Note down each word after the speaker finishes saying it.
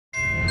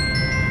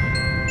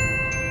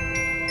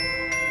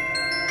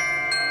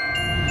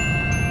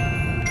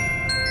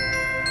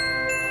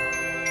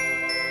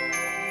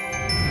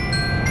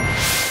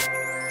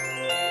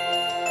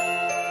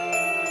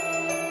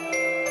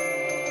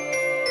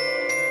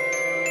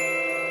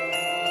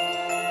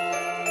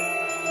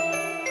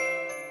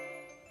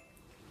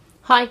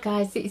Hi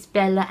guys, it's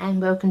Bella and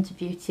welcome to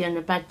Beauty on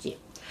a Budget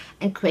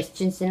and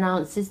Questions and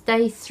Answers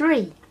Day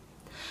 3.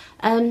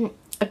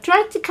 I've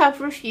tried to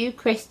cover a few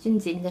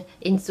questions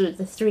in sort of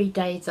the 3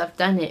 days I've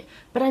done it,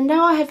 but I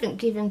know I haven't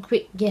given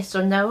quick yes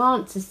or no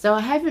answers, so I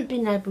haven't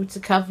been able to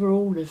cover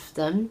all of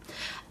them.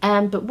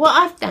 But what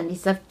I've done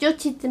is I've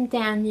jotted them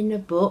down in a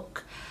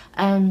book,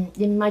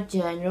 in my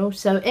journal,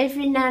 so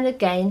every now and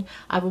again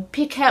I will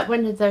pick out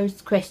one of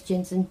those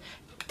questions and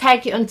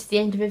tag it onto the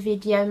end of a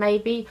video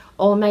maybe,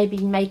 or maybe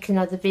make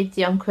another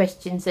video on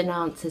questions and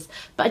answers.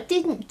 But I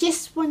didn't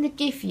just want to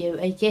give you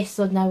a yes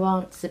or no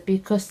answer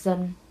because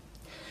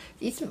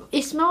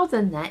it's more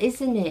than that,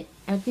 isn't it?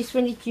 I just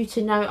wanted you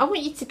to know, I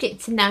want you to get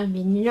to know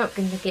me, and you're not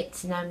going to get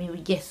to know me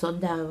with yes or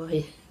no, are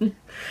you?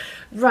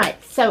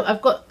 Right, so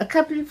I've got a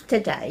couple of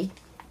today.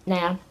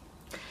 Now,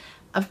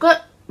 I've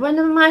got one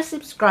of my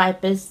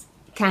subscribers,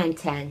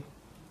 Tan,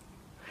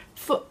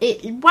 for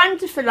it,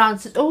 wonderful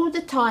answers all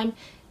the time,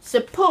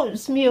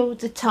 supports me all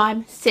the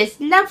time, says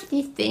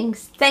lovely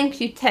things. Thank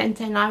you, Tan.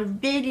 I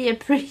really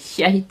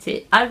appreciate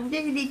it. I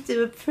really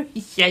do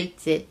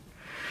appreciate it.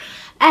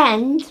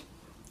 And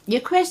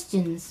your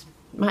questions,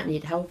 might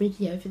need a whole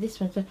video for this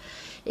one. So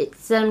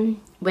it's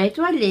where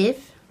do I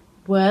live,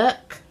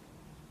 work,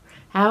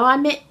 how I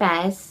met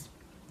Baz,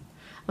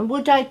 and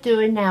would I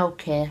do a nail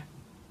care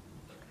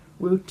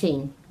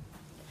routine.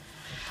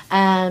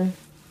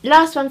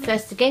 Last one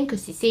first again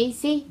because it's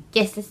easy.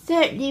 Yes, I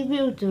certainly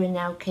will do a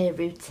nail care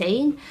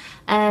routine.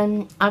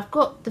 I've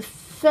got the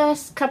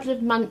first couple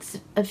of months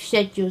of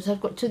schedules.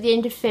 I've got to the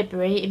end of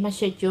February in my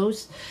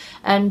schedules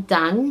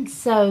done.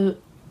 So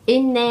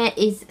in there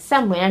is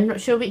somewhere, I'm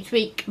not sure which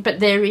week, but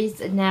there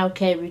is a nail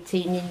care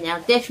routine in there.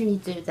 I'll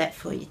definitely do that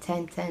for you,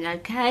 Tan,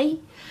 okay?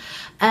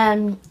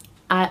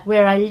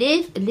 Where I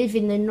live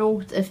in the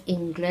north of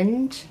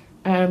England.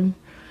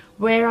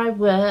 Where I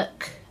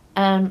work,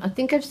 I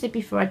think I've said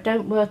before, I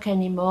don't work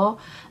anymore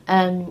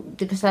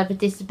because I have a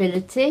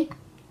disability.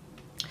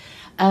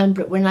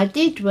 But when I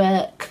did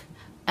work,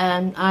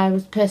 I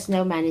was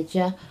personnel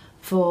manager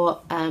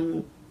for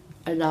a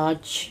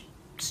large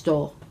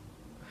store.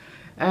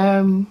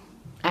 And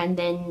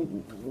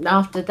then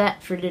after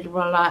that, for a little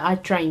while, I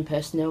trained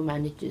personnel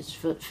managers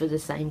for the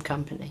same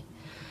company.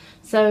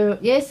 So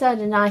yes, I had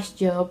a nice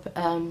job,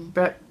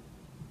 but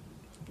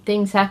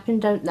things happen,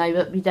 don't they,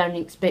 that we don't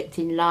expect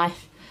in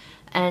life.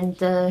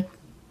 And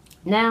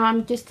now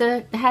I'm just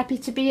happy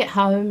to be at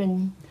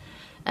home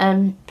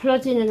and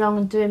plodding along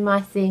and doing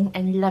my thing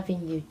and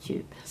loving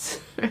YouTube.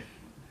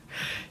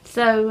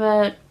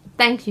 So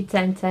thank you,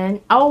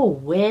 Tan. Oh,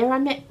 where I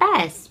met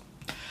Baz.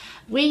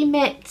 We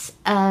met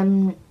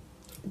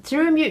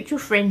through a mutual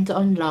friend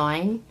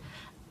online.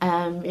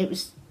 It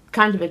was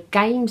kind of a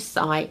game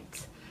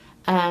site,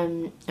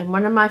 and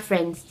one of my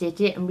friends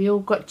did it, and we all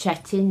got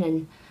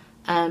chatting,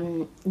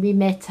 and we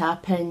met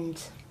up,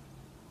 and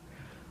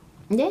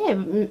yeah,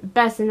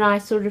 Baz and I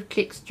sort of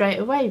clicked straight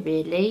away,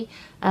 really.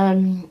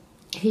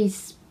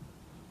 He's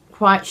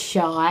quite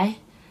shy,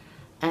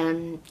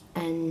 and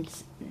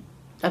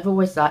I've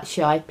always liked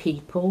shy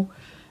people,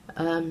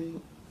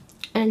 and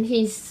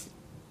he's,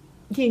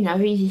 you know,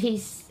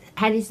 he's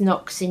had his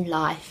knocks in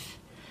life,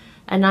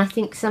 and I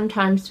think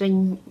sometimes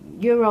when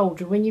you're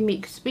older, when you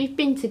meet, because we've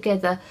been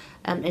together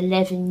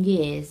 11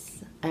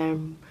 years,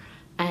 and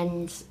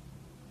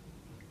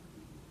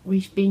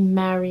we've been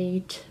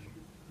married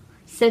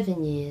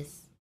 7 years.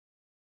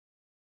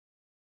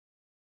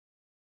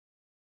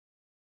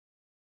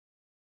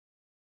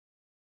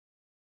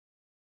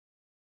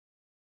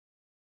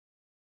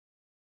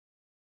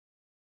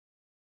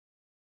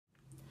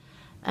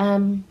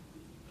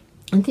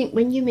 I think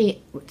when you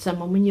meet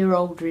someone when you're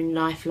older in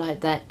life like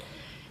that,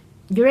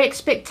 your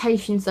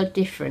expectations are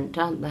different,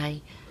 aren't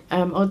they?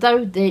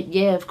 Although,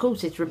 yeah, of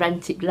course it's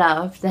romantic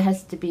love, there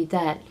has to be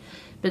that.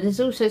 But there's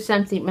also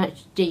something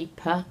much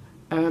deeper,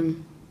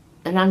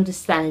 an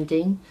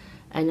understanding,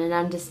 and an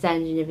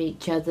understanding of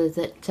each other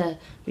that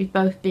we've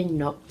both been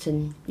knocked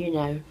and, you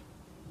know,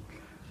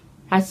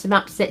 had some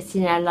upsets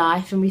in our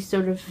life, and we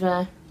sort of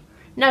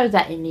know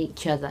that in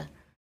each other.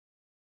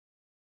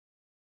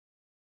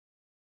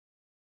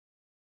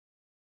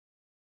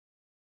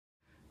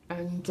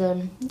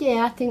 And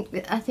yeah, I think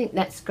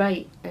that's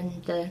great,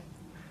 and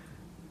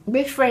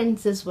we're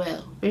friends as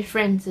well.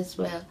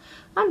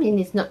 I mean,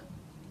 it's not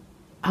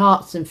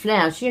hearts and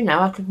flowers, you know.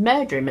 I could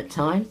murder him at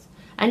times,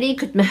 and he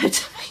could murder me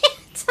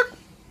at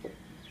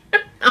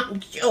times,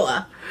 I'm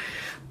sure.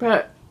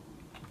 But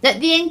at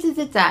the end of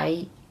the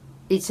day,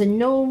 it's a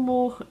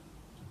normal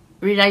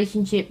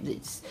relationship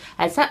that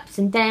has ups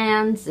and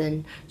downs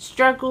and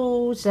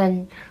struggles,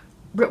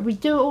 but we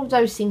do all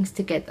those things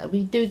together.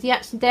 We do the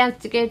ups and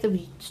downs together,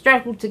 we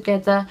struggle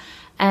together,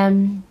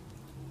 and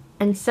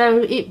so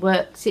it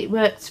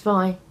works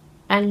fine.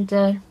 And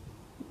yeah,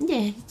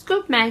 it's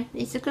good, man.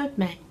 It's a good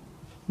man.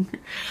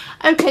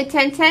 Okay,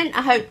 Tan,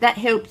 I hope that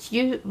helps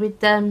you with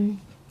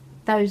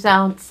those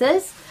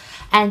answers.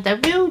 And I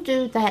will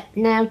do that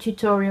nail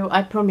tutorial,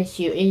 I promise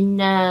you, in,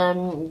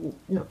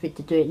 not fit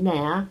to do it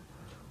now,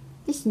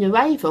 this new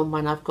Avon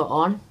one I've got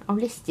on. I'll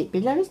list it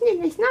below, isn't it?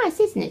 It's nice,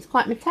 isn't it? It's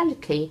quite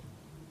metallic-y.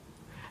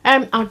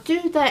 I'll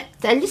do that.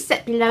 I'll list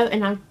that below,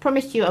 and I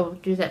promise you I will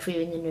do that for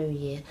you in the new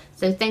year.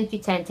 So thank you,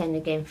 Tan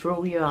again, for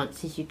all your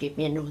answers you give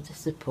me and all the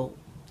support.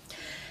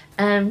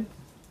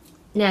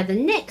 Now the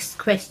next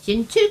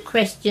question, 2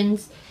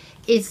 questions,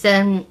 is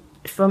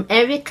from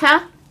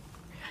Erica.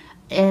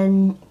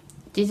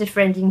 She's a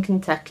friend in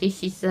Kentucky.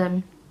 She's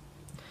one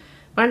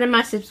of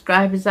my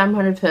subscribers. I'm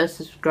one of her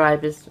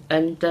subscribers,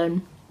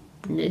 and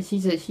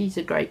she's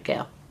a great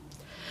girl.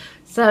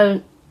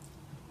 So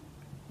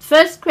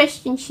first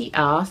question she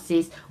asks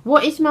is,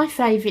 what is my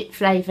favourite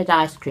flavoured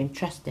ice cream?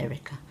 Trust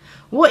Erica.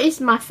 What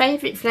is my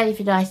favourite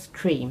flavoured ice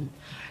cream?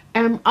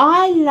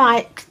 I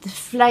like the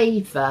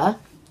flavour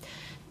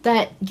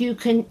that you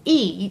can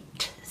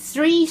eat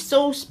 3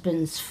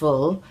 saucepans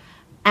full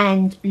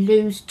and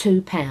lose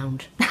 2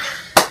 pounds.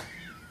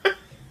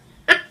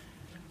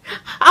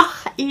 I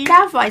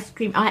love ice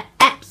cream. I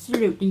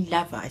absolutely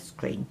love ice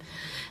cream.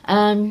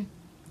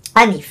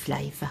 Any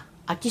flavour.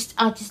 I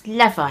just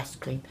love ice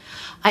cream.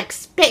 I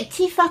expect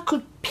if I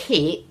could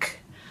pick,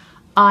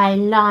 I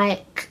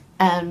like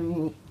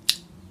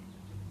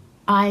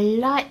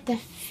the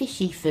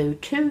fishy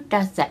food. Who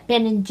does that?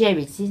 Ben &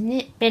 Jerry's, isn't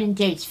it? Ben &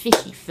 Jerry's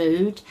fishy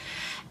food.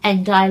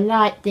 And I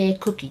like their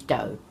cookie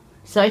dough.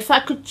 So if I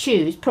could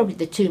choose, probably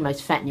the 2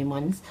 most fattening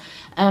ones.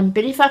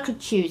 But if I could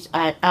choose,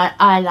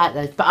 I like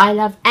those. But I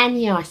love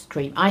any ice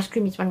cream. Ice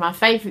cream is one of my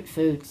favourite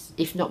foods,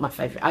 if not my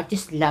favourite. I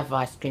just love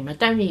ice cream. I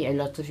don't eat a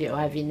lot of it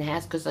I have in the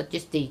house because I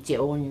just eat it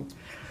all and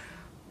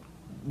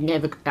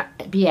never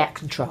be out of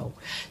control.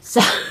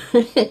 So,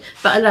 but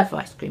I love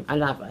ice cream. I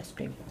love ice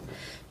cream.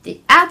 The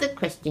other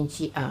question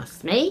she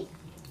asked me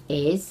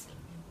is,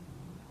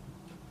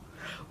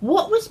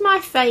 what was my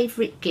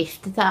favourite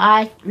gift that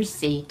I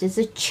received as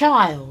a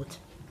child?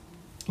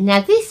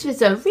 Now this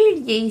was a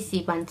really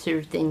easy one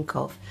to think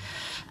of.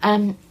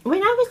 When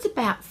I was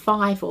about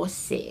 5 or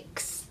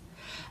 6,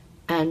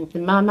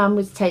 my mum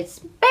was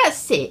about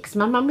 6.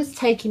 My mum was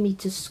taking me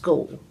to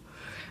school.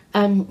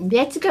 We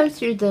had to go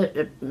through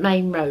the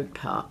main road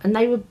part, and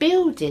they were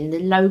building the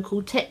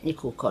local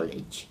technical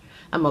college.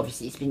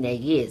 Obviously it's been there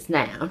years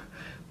now,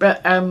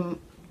 but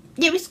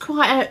it was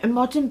quite a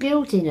modern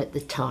building at the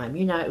time.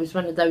 You know, it was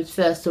one of those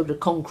first sort of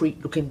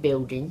concrete looking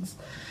buildings,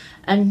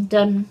 and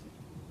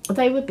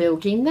they were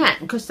building that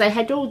because they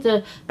had all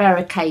the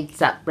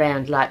barricades up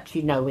round, like,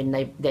 you know, when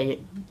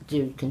they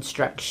do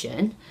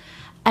construction.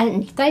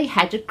 And they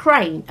had a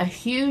crane, a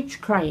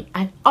huge crane,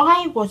 and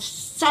I was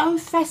so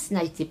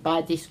fascinated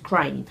by this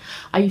crane.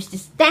 I used to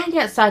stand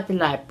outside the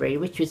library,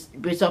 which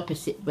was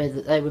opposite where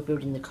they were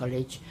building the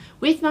college,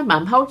 with my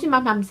mum, holding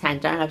my mum's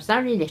hand down. I was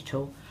only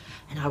little,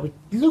 and I would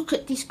look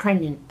at this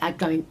crane and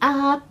going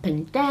up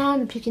and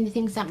down and picking the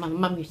things up. My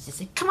mum used to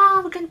say, "Come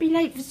on, we're going to be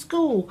late for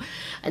school."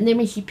 And then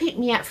when she picked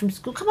me up from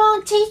school, "Come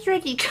on, tea's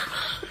ready, come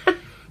on."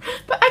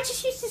 But I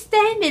just used to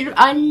stand there.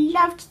 I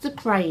loved the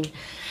crane.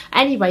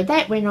 Anyway,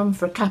 that went on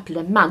for a couple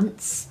of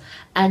months,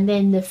 and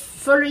then the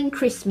following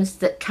Christmas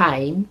that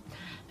came,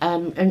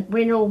 and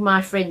when all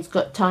my friends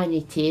got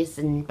tiny tears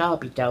and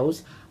Barbie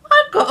dolls,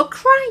 I got a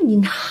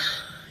crane.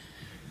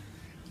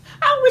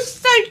 I was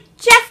so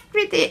chuffed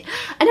with it,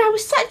 and I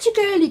was such a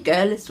girly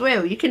girl as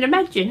well. You can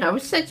imagine, I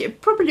was such a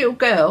proper little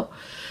girl,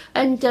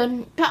 and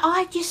but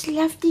I just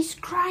loved this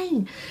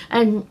crane,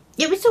 and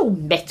it was all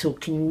metal.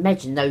 Can you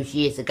imagine those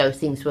years ago?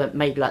 Things weren't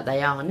made like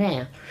they are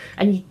now.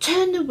 And you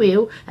turn the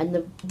wheel, and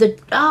the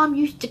arm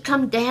used to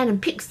come down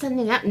and pick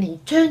something up, and then you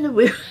turn the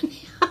wheel. And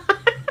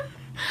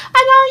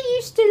I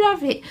used to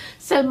love it.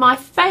 So my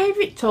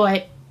favourite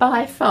toy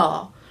by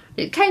far,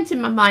 it came to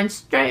my mind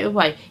straight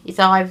away, is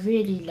I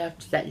really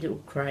loved that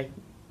little crane.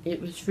 It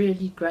was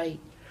really great.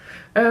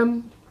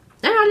 And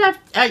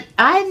I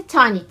had a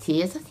tiny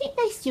tears. I think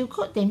they still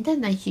got them,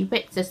 don't they? She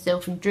wets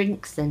herself and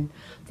drinks, and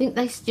I think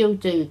they still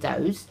do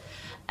those.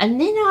 And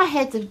then I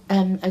had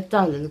a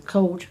doll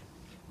called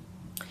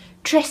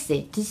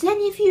Tressie. Does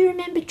any of you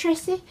remember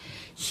Tressie?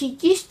 She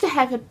used to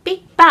have a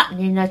big button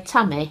in her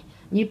tummy,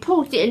 and you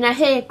pulled it and her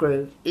hair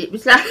grew. It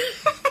was like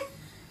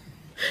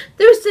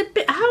there was a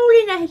bit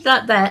hole in her head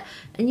like that,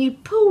 and you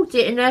pulled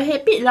it and her hair,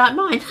 a bit like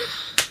mine.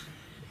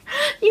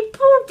 You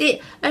pulled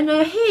it and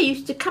her hair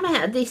used to come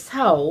out of this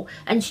hole,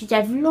 and she'd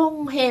have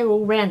long hair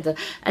all round her,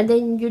 and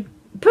then you'd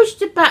push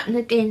the button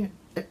again.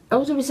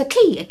 Oh, there was a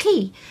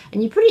key,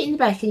 and you put it in the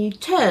back and you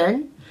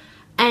turn,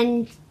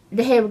 and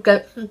the hair would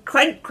go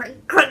crank,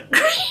 crank, crank,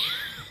 crank,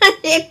 and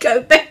it'd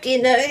go back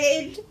in her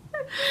head.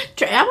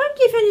 I wonder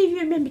if any of you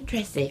remember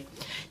Tressie.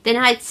 Then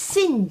I had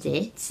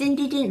Cindy.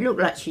 Cindy didn't look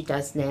like she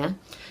does now,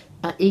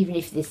 even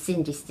if there's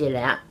Cindy still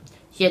out.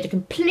 She had a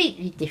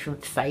completely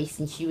different face,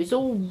 and she was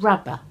all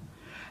rubber.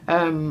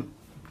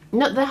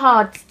 Not the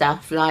hard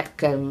stuff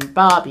like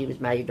Barbie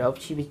was made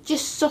of. She was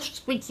just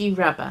soft, squidgy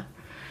rubber.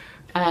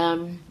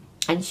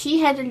 And she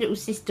had a little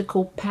sister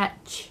called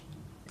Patch.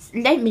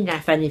 Let me know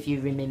if any of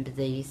you remember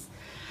these.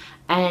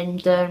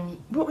 And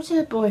what was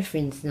her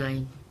boyfriend's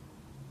name?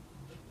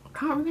 I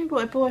can't remember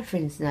what her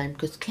boyfriend's name,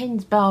 because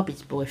Ken's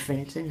Barbie's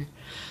boyfriend, isn't it?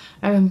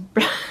 So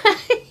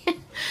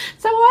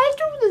I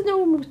had all the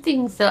normal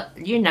things that,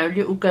 you know,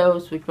 little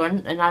girls would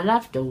want, and I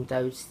loved all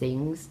those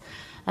things.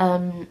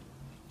 And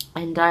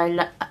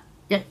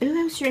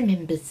who else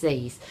remembers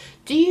these?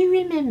 Do you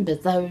remember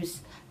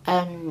those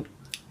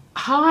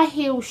high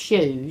heel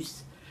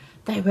shoes?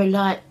 They were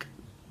like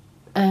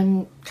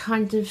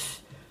kind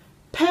of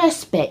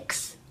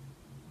perspex,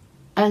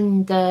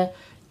 and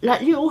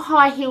like little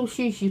high heel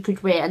shoes you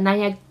could wear, and they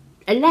had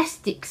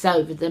elastics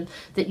over them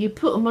that you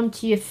put them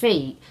onto your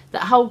feet,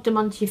 that hold them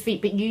onto your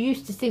feet, but you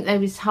used to think they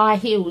was high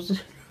heels.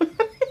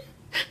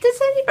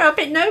 Does anybody? I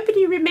bet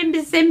nobody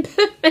remembers them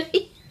but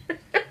me.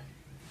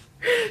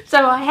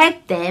 So I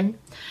had them,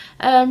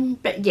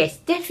 but yes,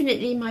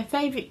 definitely my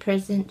favourite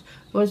present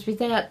was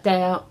without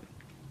doubt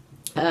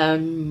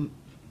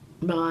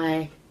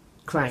my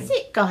crane. That's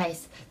it,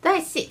 guys.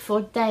 That's it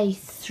for day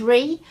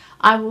 3.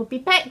 I will be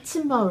back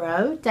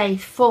tomorrow, day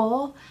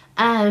 4,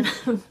 and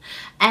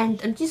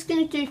I'm just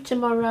going to do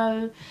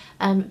tomorrow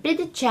a bit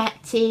of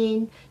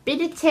chatting,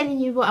 bit of telling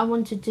you what I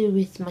want to do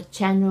with my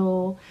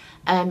channel,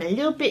 a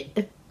little bit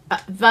of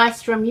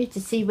advice from you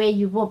to see where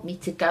you want me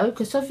to go,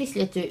 because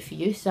obviously I do it for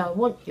you, so I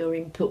want your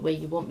input where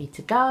you want me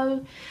to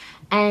go.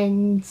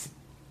 And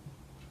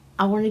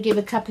I want to give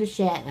a couple of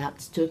shout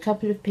outs to a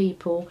couple of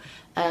people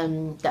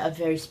that are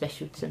very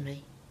special to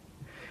me.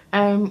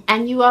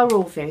 And you are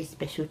all very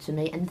special to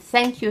me, and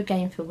thank you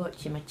again for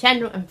watching my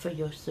channel and for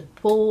your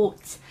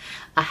support.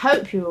 I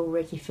hope you're all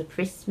ready for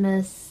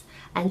Christmas,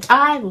 and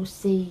I will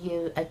see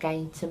you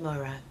again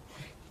tomorrow.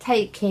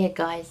 Take care,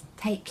 guys.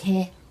 Take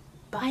care.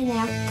 Bye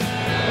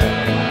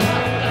now.